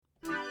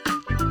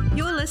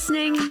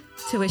listening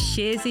to a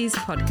Sharesies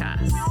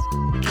podcast.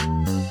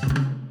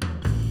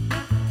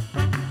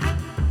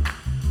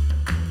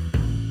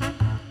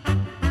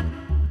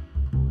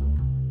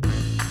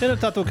 Tēnā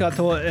tātou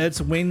katoa,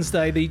 it's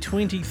Wednesday the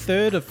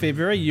 23rd of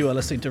February. You are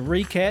listening to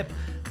Recap,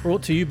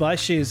 brought to you by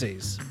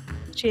Sharesies.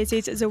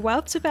 Sharesies is a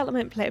wealth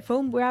development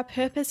platform where our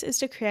purpose is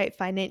to create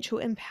financial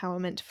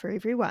empowerment for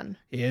everyone.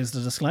 Here's the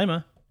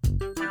disclaimer.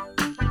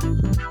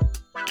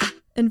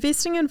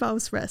 Investing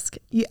involves risk.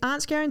 You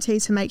aren't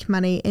guaranteed to make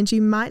money and you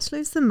might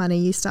lose the money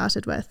you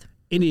started with.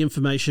 Any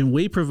information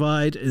we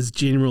provide is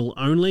general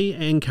only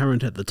and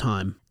current at the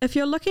time. If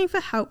you're looking for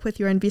help with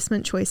your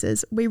investment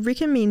choices, we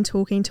recommend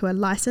talking to a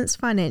licensed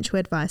financial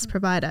advice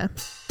provider.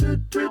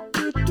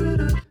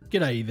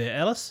 G'day there,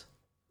 Alice.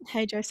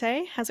 Hey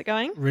Jose, how's it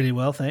going? Really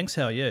well, thanks.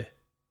 How are you?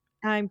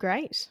 I'm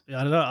great.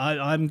 I don't know.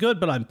 I'm good,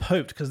 but I'm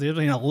pooped because there's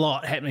been a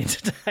lot happening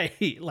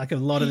today. Like a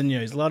lot of the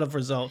news, a lot of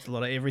results, a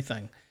lot of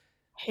everything.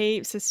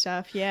 Heaps of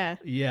stuff, yeah.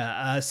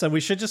 Yeah, so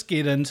we should just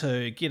get into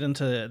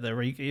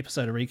the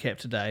episode of Recap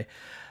today.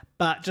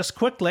 But just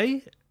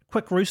quickly,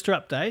 quick rooster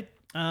update.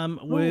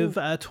 We've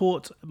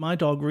taught my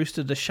dog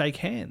Rooster to shake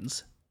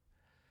hands.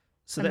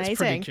 So Amazing. That's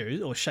pretty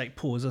cute. Or shake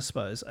paws, I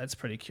suppose. That's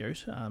pretty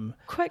cute.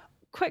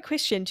 Quick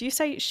question. Do you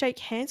say shake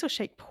hands or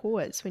shake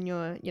paws when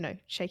you're,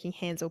 shaking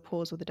hands or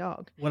paws with a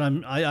dog?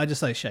 When I just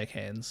say shake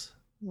hands.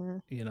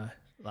 Yeah.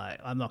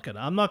 Like I'm not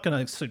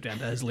gonna stoop down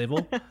to his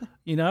level.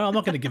 I'm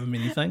not gonna give him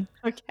anything.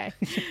 Okay.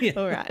 Yeah.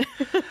 All right.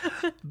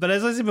 But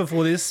as I said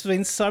before, there's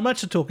been so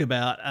much to talk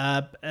about,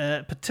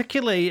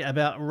 particularly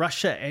about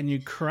Russia and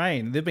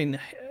Ukraine. They've been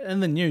in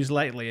the news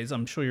lately, as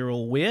I'm sure you're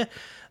all aware.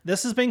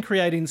 This has been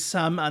creating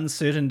some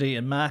uncertainty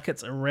in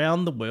markets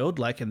around the world,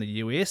 like in the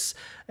US,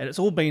 and it's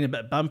all been a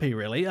bit bumpy,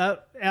 really.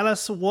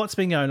 Alice, what's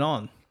been going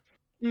on?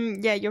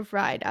 Yeah, you're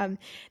right.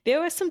 There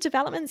were some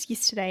developments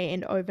yesterday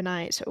and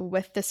overnight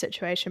with the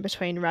situation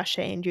between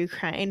Russia and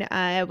Ukraine,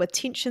 with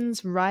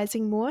tensions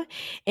rising more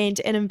and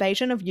an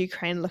invasion of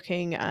Ukraine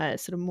looking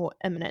sort of more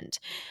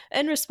imminent.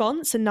 In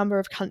response, a number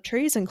of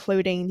countries,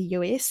 including the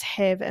US,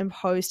 have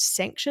imposed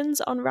sanctions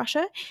on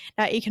Russia.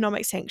 Now,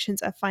 economic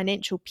sanctions are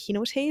financial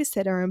penalties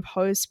that are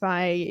imposed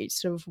by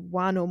sort of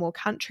one or more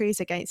countries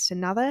against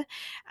another.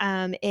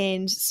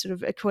 And sort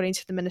of according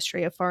to the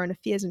Ministry of Foreign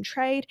Affairs and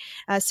Trade,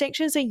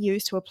 sanctions are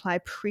used to apply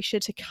pressure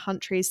to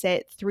countries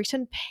that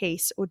threaten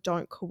peace or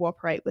don't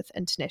cooperate with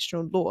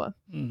international law.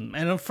 And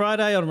on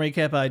Friday on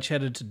Recap, I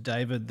chatted to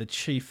David, the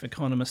chief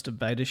economist of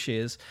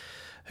BetaShares,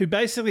 who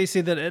basically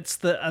said that it's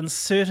the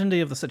uncertainty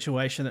of the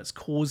situation that's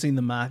causing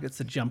the markets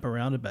to jump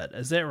around a bit.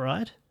 Is that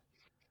right?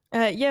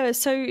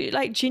 So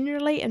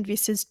generally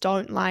investors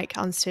don't like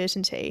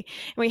uncertainty.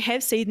 And we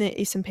have seen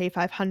the S&P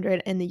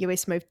 500 in the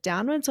US move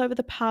downwards over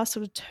the past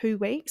sort of 2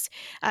 weeks,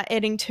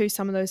 adding to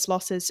some of those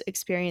losses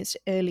experienced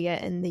earlier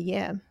in the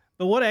year.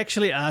 But what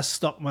actually are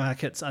stock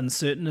markets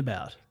uncertain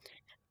about?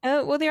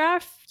 Well, there are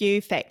a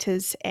few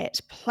factors at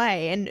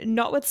play, and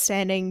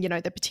notwithstanding,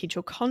 the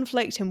potential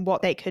conflict and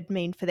what they could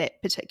mean for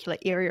that particular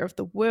area of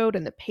the world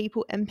and the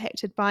people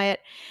impacted by it.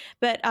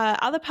 But in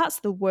other parts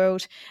of the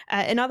world,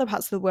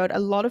 a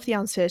lot of the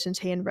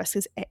uncertainty and risk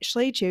is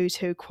actually due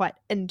to quite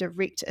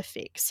indirect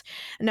effects.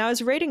 Now, I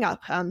was reading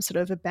up sort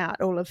of about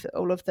all of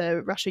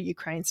the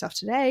Russia-Ukraine stuff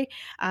today,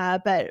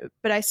 but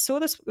I saw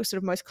this sort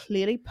of most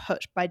clearly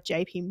put by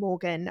JP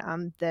Morgan,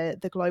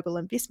 the global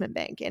investment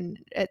bank, and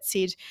it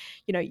said,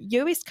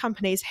 US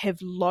companies have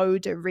low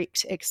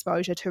direct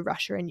exposure to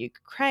Russia and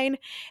Ukraine,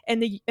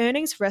 and the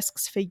earnings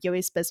risks for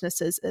US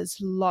businesses is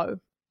low.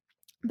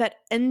 But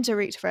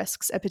indirect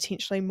risks are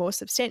potentially more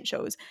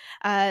substantial.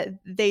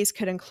 These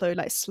could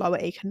include slower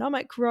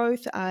economic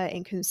growth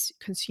and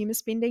consumer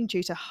spending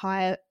due to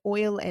higher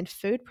oil and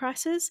food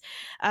prices,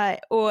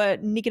 or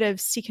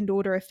negative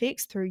second-order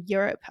effects through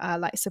Europe,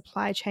 like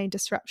supply chain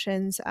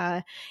disruptions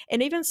and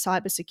even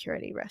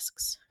cybersecurity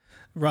risks.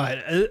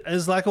 Right.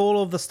 Is like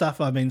all of the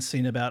stuff I've been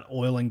seeing about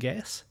oil and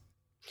gas?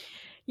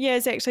 Yeah,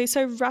 exactly.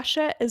 So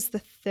Russia is the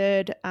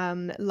third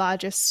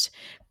largest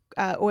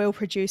oil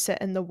producer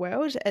in the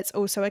world. It's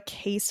also a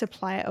key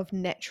supplier of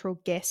natural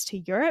gas to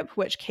Europe,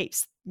 which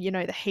keeps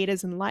the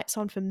heaters and lights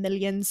on for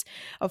millions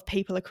of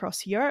people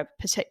across Europe,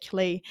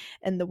 particularly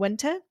in the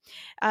winter.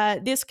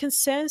 There's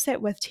concerns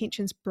that with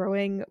tensions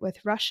brewing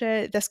with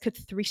Russia, this could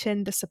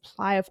threaten the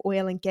supply of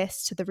oil and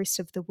gas to the rest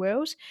of the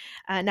world.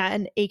 Now,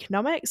 in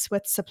economics,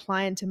 with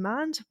supply and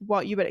demand,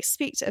 what you would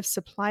expect if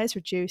supply is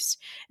reduced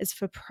is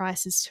for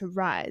prices to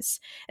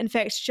rise. In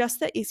fact, just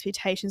the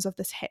expectations of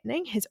this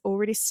happening has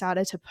already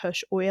started to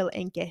push oil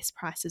and gas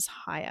prices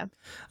higher.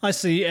 I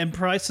see, and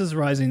prices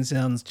rising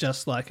sounds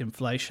just like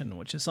inflation,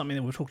 which is something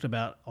that we've talked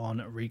about on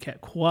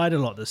Recap quite a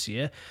lot this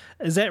year.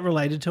 Is that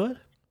related to it?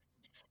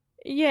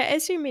 Yeah,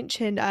 as you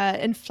mentioned,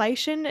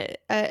 inflation,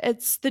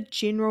 it's the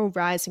general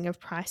rising of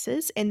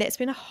prices, and that's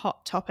been a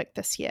hot topic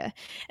this year.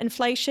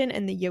 Inflation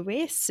in the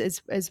US,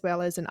 as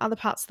well as in other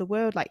parts of the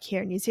world, like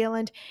here in New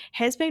Zealand,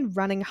 has been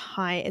running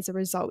high as a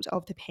result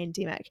of the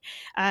pandemic.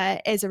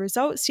 As a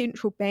result,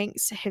 central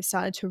banks have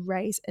started to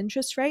raise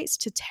interest rates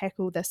to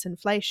tackle this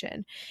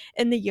inflation.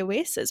 In the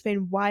US, it's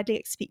been widely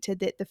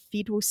expected that the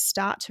Fed will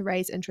start to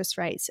raise interest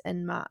rates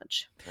in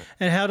March.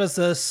 And how does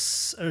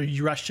this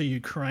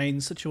Russia-Ukraine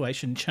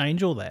situation change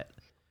all that?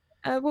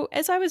 Well,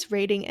 as I was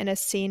reading in a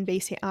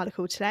CNBC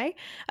article today,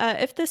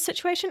 if the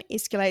situation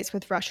escalates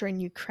with Russia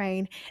and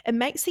Ukraine, it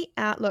makes the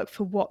outlook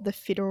for what the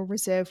Federal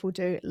Reserve will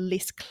do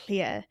less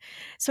clear.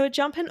 So a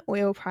jump in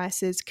oil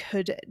prices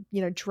could,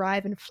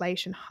 drive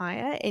inflation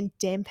higher and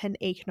dampen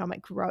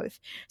economic growth.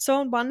 So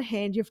on one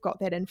hand, you've got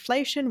that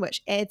inflation,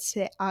 which adds to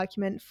that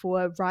argument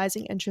for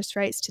rising interest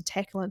rates to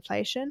tackle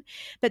inflation,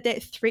 but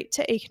that threat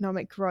to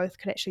economic growth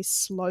could actually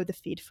slow the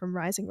Fed from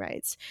rising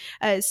rates.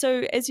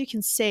 So as you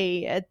can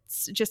see,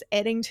 it's just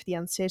adding to the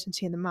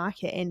uncertainty in the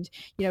market, and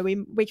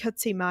we could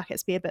see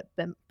markets be a bit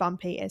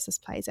bumpy as this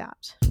plays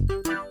out.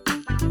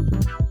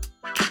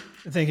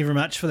 Thank you very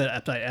much for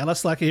that update,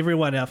 Alice. Like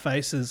everyone, our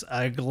faces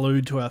are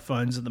glued to our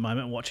phones at the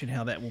moment, watching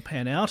how that will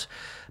pan out.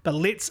 But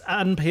let's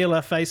unpeel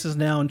our faces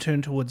now and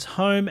turn towards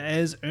home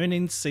as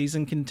earnings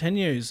season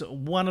continues.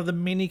 One of the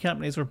many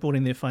companies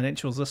reporting their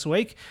financials this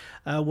week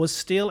was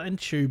Steel and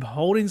Tube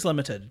Holdings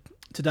Limited.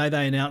 Today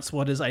they announced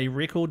what is a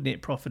record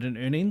net profit and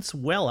earnings,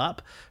 well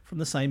up from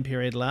the same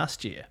period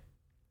last year.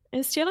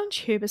 And Steel and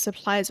Tube are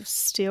suppliers of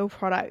steel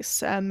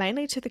products,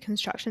 mainly to the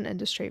construction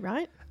industry,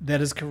 right? That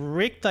is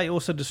correct. They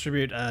also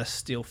distribute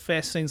steel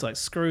fastenings like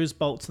screws,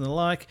 bolts and the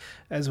like,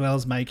 as well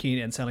as making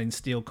and selling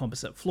steel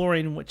composite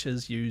flooring, which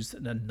is used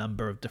in a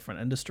number of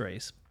different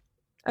industries.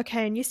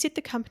 Okay, and you said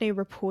the company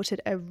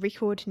reported a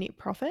record net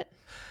profit?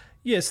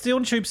 Yeah, Steel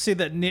and Tube said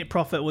that net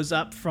profit was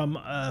up from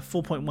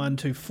 $4.1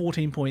 to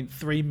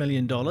 $14.3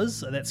 million.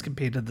 That's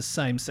compared to the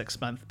same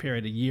 6-month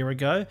period a year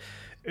ago.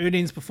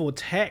 Earnings before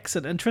tax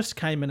and interest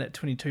came in at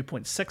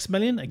 $22.6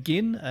 million.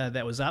 Again,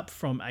 that was up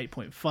from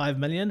 $8.5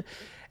 million.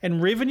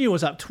 And revenue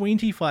was up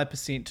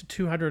 25% to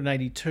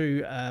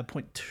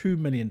 $282.2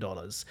 million.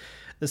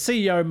 The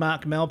CEO,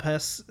 Mark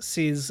Malpass,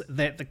 says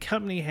that the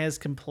company has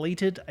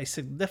completed a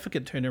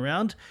significant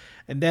turnaround,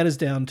 and that is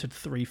down to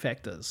 3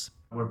 factors.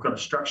 We've got a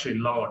structurally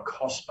lower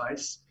cost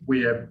base.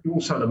 We're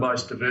also the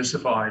most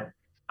diversified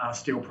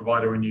steel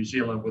provider in New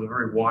Zealand with a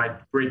very wide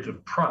breadth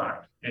of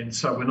product. And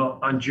so we're not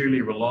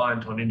unduly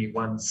reliant on any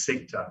one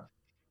sector.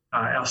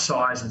 Our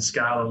size and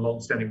scale and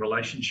long-standing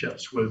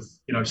relationships with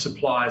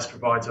suppliers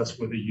provides us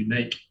with a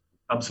unique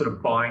sort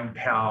of buying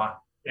power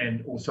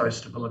and also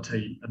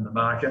stability in the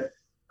market.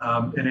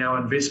 And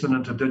our investment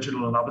into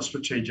digital and other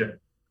strategic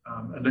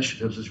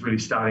initiatives is really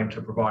starting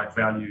to provide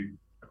value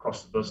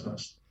across the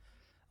business.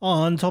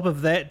 On top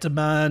of that,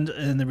 demand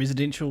in the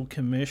residential,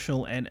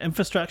 commercial and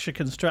infrastructure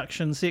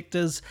construction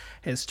sectors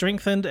has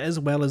strengthened, as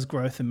well as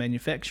growth in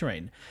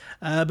manufacturing.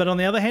 But on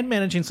the other hand,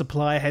 managing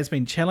supply has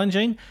been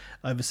challenging.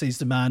 Overseas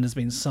demand has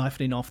been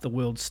siphoning off the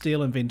world's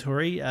steel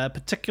inventory,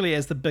 particularly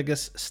as the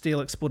biggest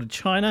steel exporter,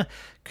 China,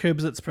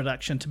 curbs its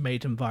production to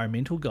meet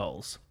environmental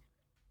goals.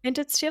 And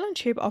did Steel and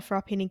Tube offer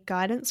up any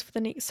guidance for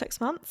the next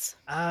 6 months?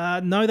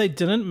 No, they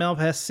didn't.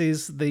 Malpass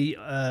says the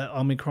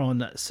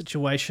Omicron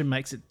situation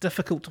makes it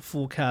difficult to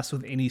forecast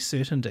with any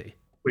certainty.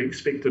 We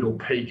expect it'll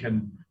peak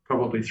in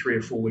probably 3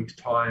 or 4 weeks'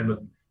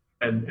 time,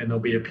 and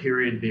there'll be a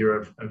period there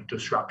of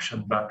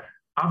disruption. But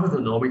other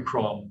than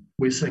Omicron,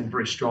 we're seeing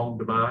very strong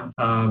demand,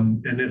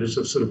 and it is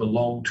a sort of a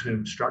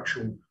long-term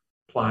structural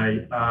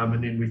play.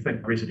 And then we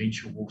think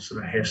residential will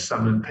sort of have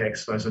some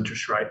impacts. Those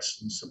interest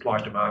rates and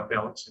supply-demand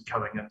balance and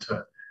coming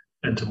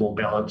into more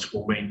balance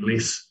will mean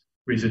less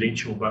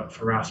residential, but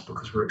for us,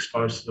 because we're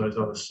exposed to those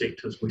other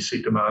sectors, we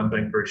see demand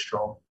being very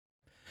strong.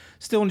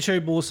 Steel and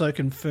Tube also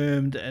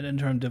confirmed an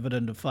interim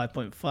dividend of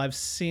 5.5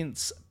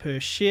 cents per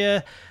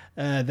share.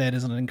 That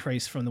is an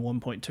increase from the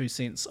 1.2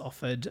 cents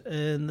offered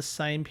in the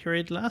same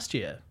period last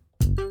year.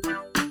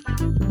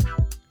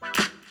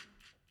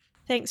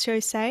 Thanks,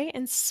 Jose.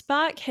 And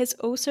Spark has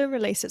also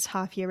released its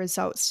half-year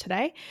results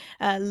today,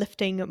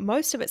 lifting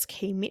most of its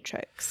key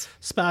metrics.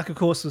 Spark, of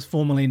course, was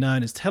formerly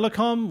known as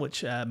Telecom,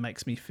 which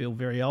makes me feel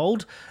very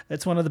old.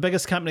 It's one of the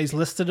biggest companies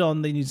listed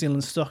on the New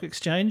Zealand Stock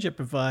Exchange. It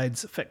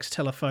provides fixed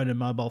telephone and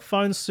mobile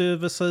phone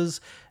services,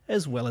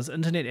 as well as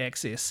internet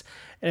access.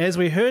 And as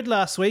we heard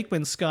last week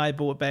when Sky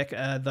bought back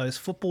those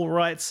football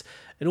rights,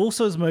 it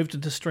also has moved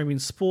into streaming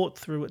sport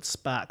through its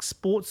Spark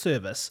Sports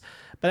service.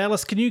 But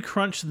Alice, can you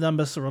crunch the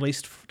numbers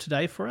released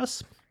today for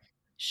us?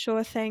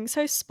 Sure thing.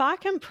 So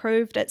Spark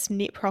improved its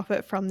net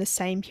profit from the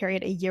same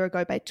period a year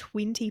ago by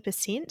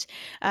 20%,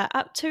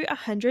 up to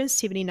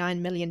 $179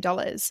 million.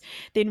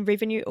 Then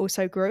revenue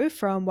also grew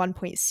from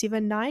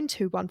 1.79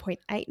 to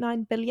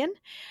 1.89 billion,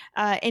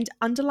 and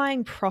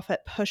underlying profit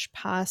pushed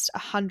past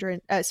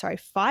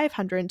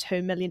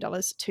 $502 million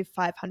to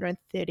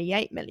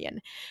 $538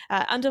 million.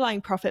 Underlying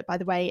profit, by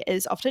the way,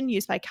 is often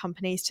used by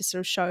companies to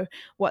sort of show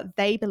what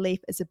they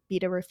believe is a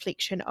better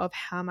reflection of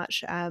how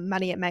much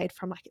money it made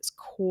from like its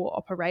core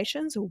operations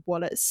or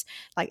what it's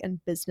like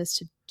in business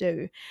to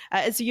do.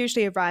 It's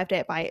usually arrived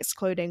at by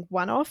excluding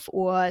one-off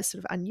or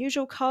sort of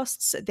unusual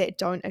costs that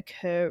don't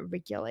occur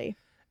regularly.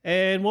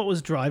 And what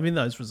was driving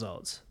those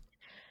results?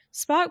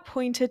 Spark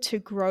pointed to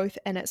growth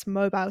in its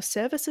mobile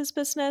services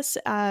business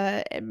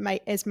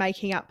as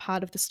making up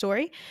part of the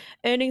story.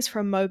 Earnings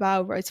from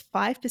mobile rose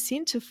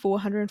 5% to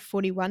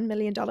 $441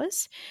 million.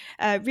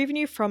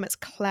 Revenue from its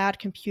cloud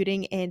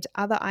computing and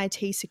other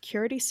IT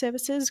security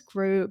services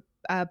grew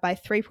by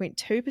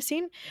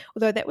 3.2%,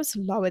 although that was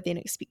lower than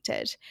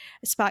expected.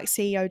 Spark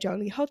CEO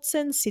Jolie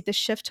Hodson said the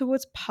shift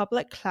towards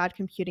public cloud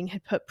computing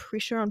had put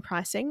pressure on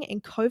pricing,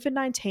 and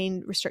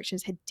COVID-19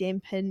 restrictions had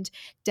dampened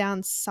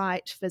down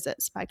site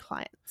visits by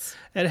clients.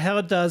 And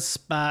how does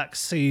Spark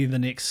see the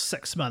next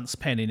 6 months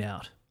panning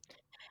out?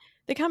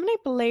 The company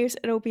believes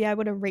it'll be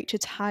able to reach a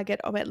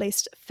target of at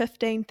least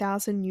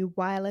 15,000 new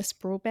wireless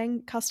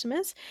broadband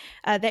customers.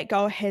 That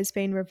goal has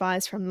been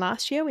revised from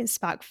last year when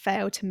Spark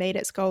failed to meet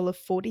its goal of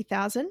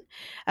 40,000.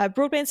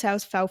 Broadband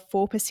sales fell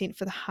 4%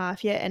 for the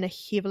half year in a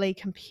heavily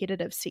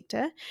competitive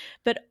sector,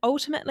 but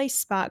ultimately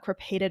Spark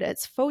repeated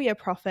its full year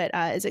profit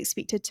is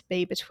expected to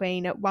be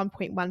between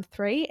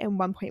 $1.13 and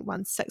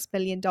 $1.16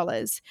 billion.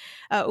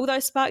 Although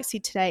Spark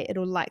said today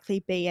it'll likely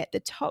be at the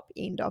top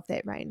end of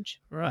that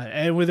range. Right.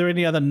 And were there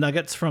any other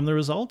nuggets from the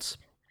results?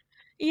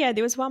 Yeah,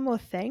 there was one more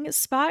thing.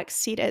 Spark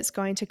said it's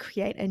going to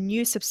create a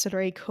new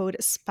subsidiary called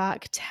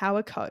Spark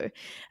TowerCo.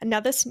 And now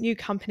this new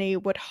company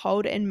would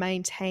hold and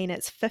maintain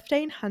its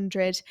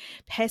 1,500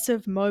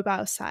 passive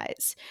mobile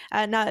sites.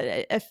 Now,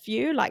 if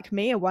you, like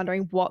me, are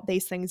wondering what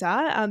these things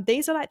are,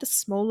 these are like the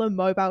smaller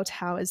mobile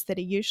towers that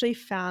are usually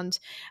found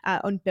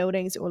on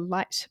buildings or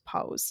light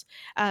poles.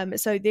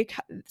 So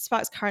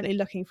Spark's currently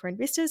looking for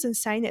investors and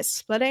saying that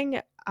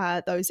splitting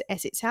those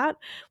assets out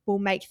will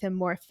make them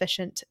more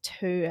efficient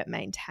to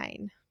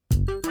maintain.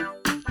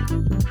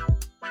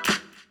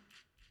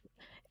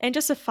 And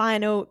just a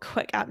final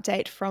quick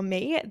update from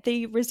me.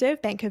 The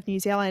Reserve Bank of New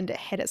Zealand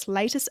had its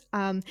latest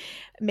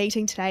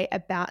meeting today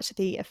about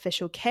the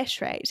official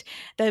cash rate.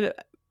 The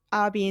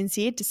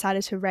RBNZ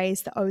decided to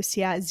raise the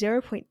OCR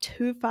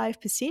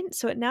 0.25%,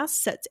 so it now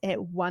sits at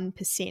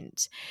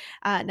 1%.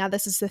 Now,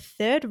 this is the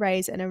third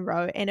raise in a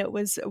row, and it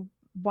was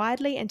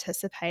widely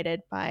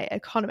anticipated by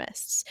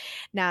economists.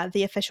 Now,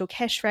 the official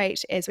cash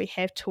rate, as we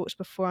have talked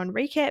before on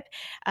Recap,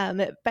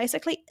 it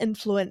basically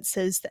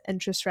influences the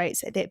interest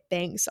rates that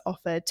banks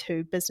offer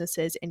to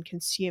businesses and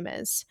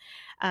consumers.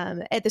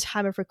 At the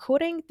time of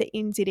recording, the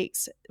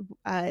NZX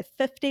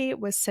 50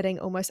 was sitting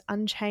almost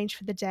unchanged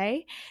for the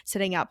day,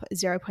 sitting up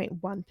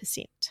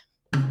 0.1%.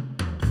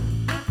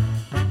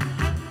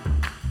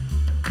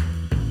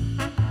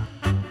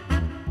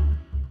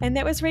 And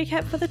that was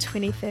Recap for the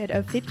 23rd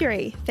of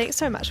February. Thanks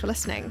so much for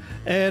listening.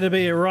 It'd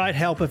be a right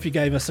help if you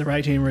gave us a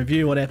rating and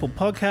review on Apple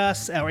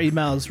Podcasts. Our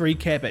email is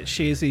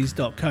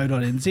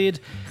recap@sharesies.co.nz.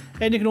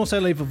 And you can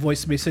also leave a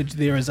voice message.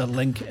 There is a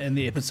link in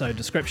the episode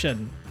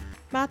description.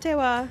 Mā te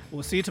wā.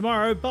 We'll see you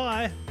tomorrow.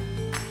 Bye.